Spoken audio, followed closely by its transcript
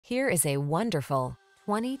Here is a wonderful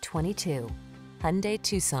 2022 Hyundai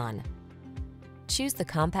Tucson. Choose the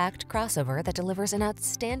compact crossover that delivers an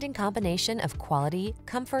outstanding combination of quality,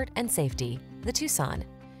 comfort, and safety. The Tucson.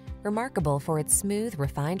 Remarkable for its smooth,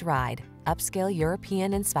 refined ride, upscale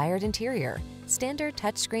European-inspired interior, standard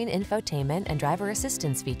touchscreen infotainment and driver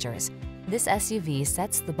assistance features, this SUV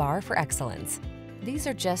sets the bar for excellence. These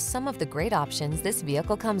are just some of the great options this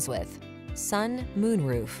vehicle comes with: sun,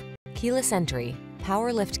 moonroof, keyless entry,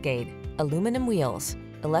 power liftgate, aluminum wheels,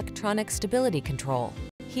 electronic stability control,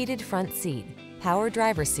 heated front seat, power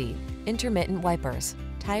driver seat, intermittent wipers,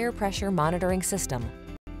 tire pressure monitoring system,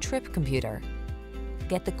 trip computer.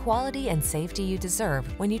 Get the quality and safety you deserve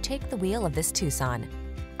when you take the wheel of this Tucson.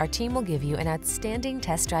 Our team will give you an outstanding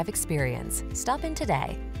test drive experience. Stop in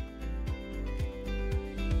today.